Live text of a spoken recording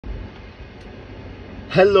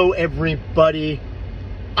Hello everybody.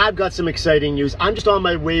 I've got some exciting news. I'm just on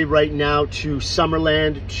my way right now to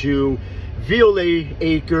Summerland, to Violet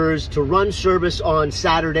Acres, to run service on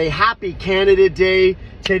Saturday. Happy Canada Day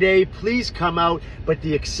today. Please come out. But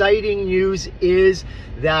the exciting news is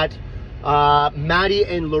that Maddie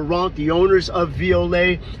and Laurent, the owners of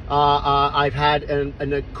Violet, I've had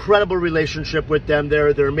an incredible relationship with them. They're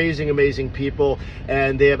amazing people,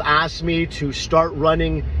 and they have asked me to start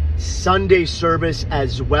running Sunday service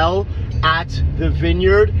as well at the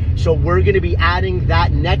vineyard. So we're going to be adding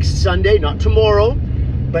that next Sunday, not tomorrow,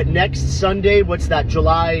 but next Sunday. What's that,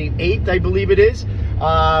 July 8th, I believe it is,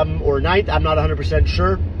 or 9th, I'm not 100%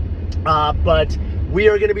 sure, but we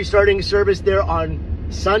are going to be starting service there on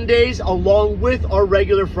Sundays, along with our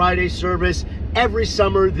regular Friday service every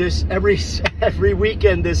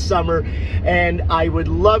weekend this summer. And I would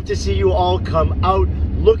love to see you all come out.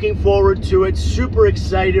 Looking forward to it. Super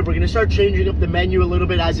excited. We're going to start changing up the menu a little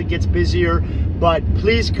bit as it gets busier, but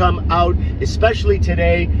please come out, especially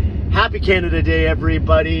today. Happy Canada Day,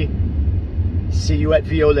 everybody. See you at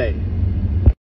Violet.